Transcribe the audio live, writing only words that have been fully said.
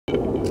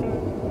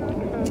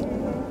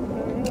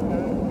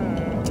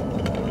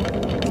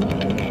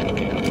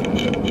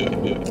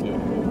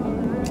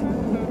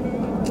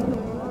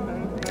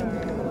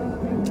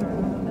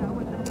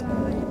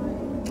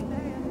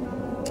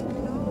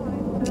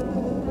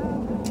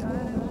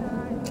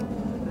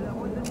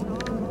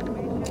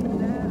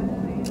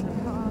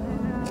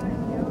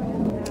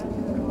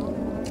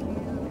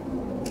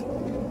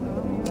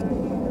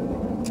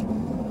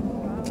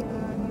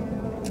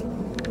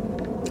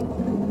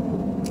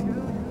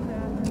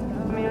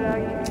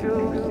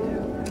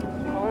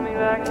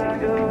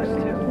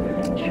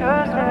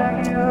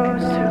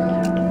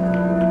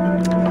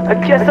I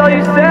guess all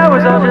you said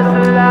was all just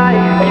a lie.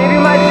 I gave you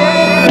my day.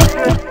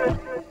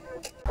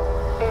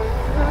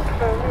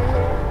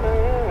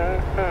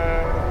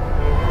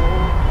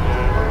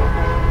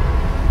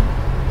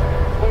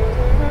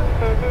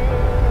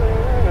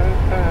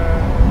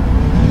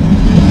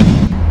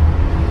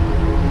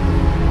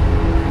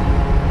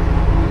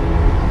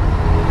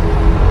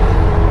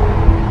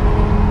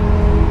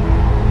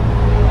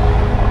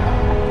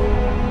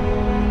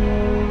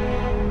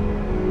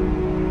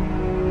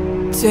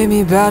 Take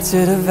me back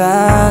to the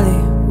valley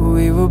where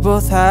we were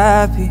both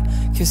happy,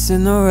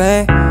 kissing the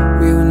rain.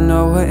 We would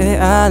know what it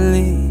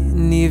alley,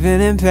 and even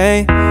in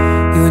pain,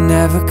 you would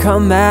never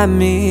come at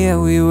me,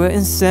 and we were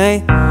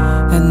insane.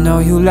 I know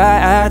you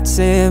like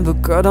acting,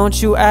 but girl,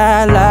 don't you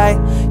act like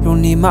you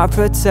don't need my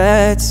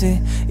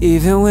protection.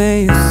 Even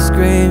when you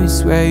scream, you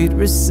swear you'd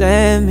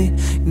resent me.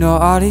 You know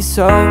all these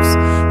hopes,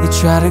 they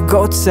try to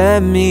go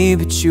tempt me,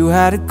 but you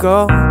had to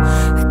go.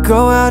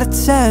 Go out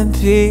of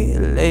Tempe.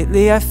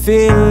 Lately I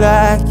feel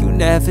like you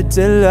never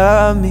did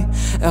love me,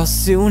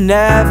 else you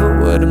never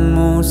would've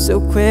moved so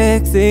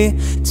quickly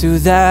to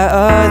that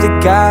other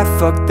guy.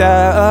 Fuck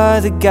that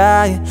other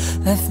guy,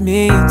 left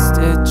me in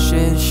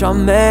stitches.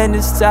 Shawn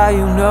Mendes, how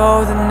you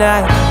know the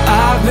night.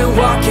 I've been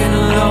walking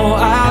alone,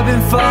 I've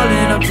been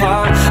falling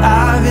apart.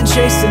 I've been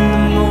chasing the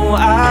moon,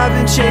 I've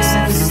been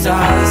chasing the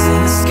stars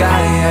in the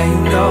sky. Yeah,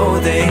 you know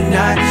they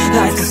ignite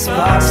like the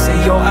sparks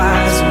in your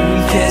eyes when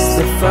we kissed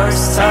the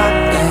first time.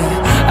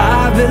 Yeah,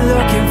 I've been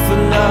looking for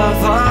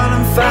love, all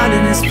I'm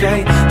finding is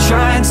pain,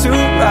 trying to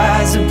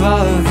rise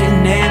above your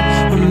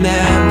name.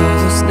 Remember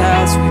those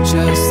nights we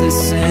just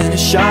listened to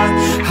Shawn,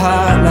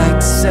 hot like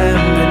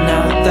December,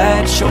 now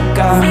that you're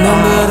gone.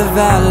 Remember the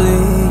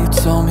valley, you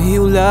told me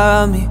you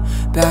loved me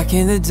back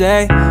in the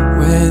day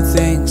when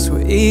things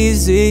were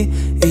easy,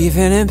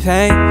 even in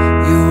pain.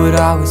 You would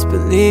always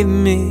believe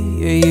me,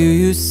 yeah, you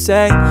used to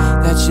say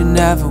that you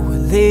never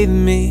would leave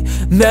me.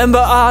 Remember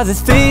all the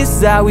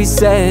things that we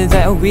said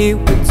that we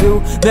would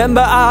do.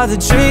 Remember all the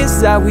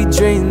dreams that we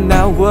dreamed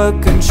that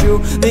would come true.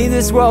 Leave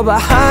this world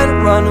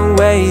behind, run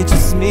away,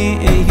 just me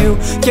and you.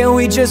 Can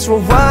we just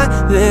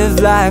rewind, live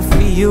life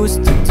we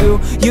used to do?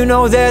 You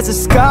know there's a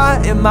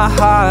scar in my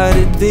heart,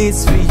 it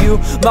bleeds for you.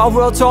 My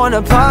world torn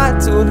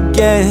apart, do it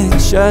again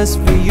just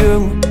for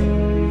you.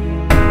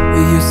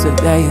 We used to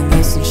lay and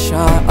listen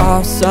Shawn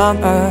all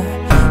summer.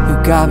 You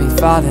got me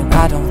falling,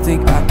 I don't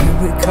think I can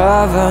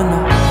recover,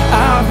 no.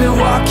 I've been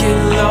walking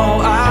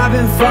low, I've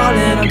been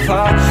falling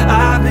apart.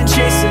 I've been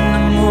chasing the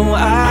moon,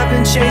 I've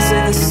been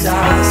chasing the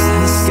stars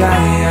in the sky.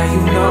 Yeah,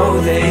 you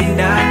know they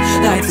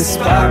ignite like the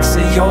sparks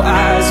in your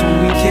eyes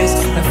when we kissed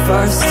the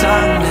first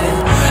time.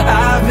 And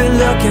I've been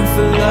looking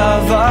for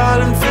love,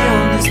 all I'm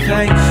feeling is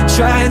pain,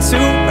 trying to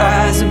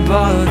rise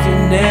above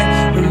your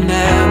name.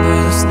 Remember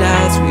those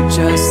nights we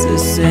just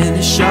listened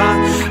to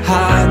Shawn,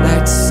 hot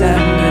like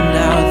December,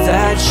 now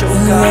that you're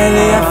gone.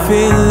 Lately I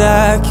feel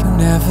like you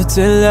never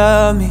did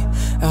love me,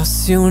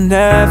 else you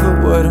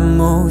never would've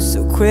moved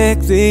so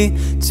quickly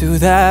to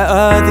that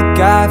other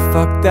guy.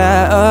 Fuck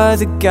that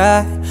other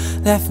guy,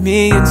 left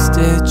me in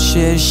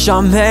stitches.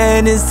 Shawn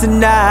Mendes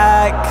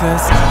tonight,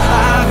 cause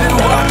I've been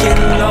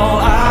walking low,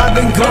 I've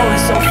been going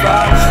so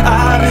far.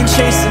 I've been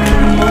chasing the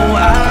moon,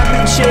 I've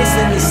been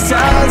chasing the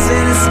stars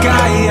in the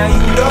sky. Yeah,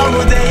 you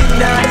know they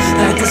ignite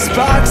like the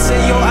sparks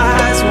in your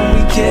eyes when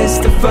we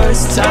kissed the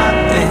first time.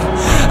 And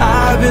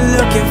I've been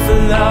looking for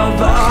love,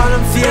 but all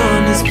I'm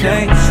feeling is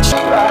pain.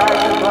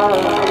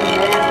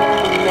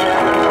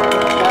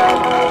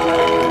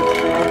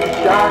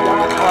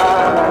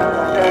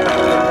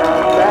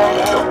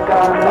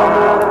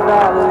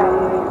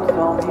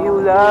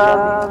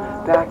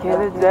 Back in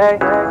the day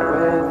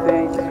when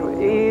things were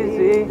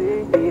easy,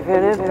 even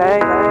in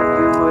pain,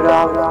 you would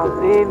always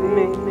believe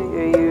me.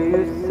 Yeah, you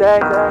used to say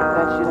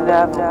that you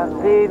never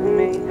would leave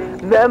me.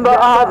 Remember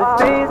all the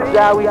things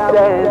that we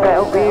said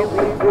that we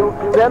would do.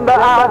 Remember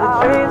all the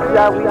dreams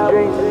that we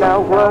dreamed that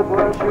would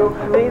come true.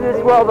 Leave this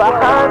world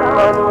behind,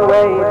 run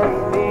away,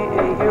 just me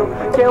and you.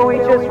 Can we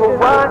just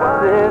rewind,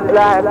 live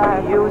life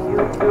we used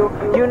to do?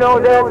 You know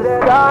there's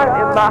a scar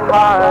in my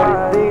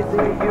heart, it leads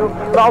to you.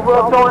 My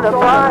world torn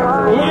apart,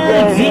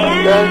 just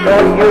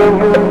for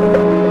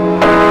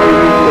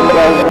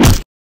you.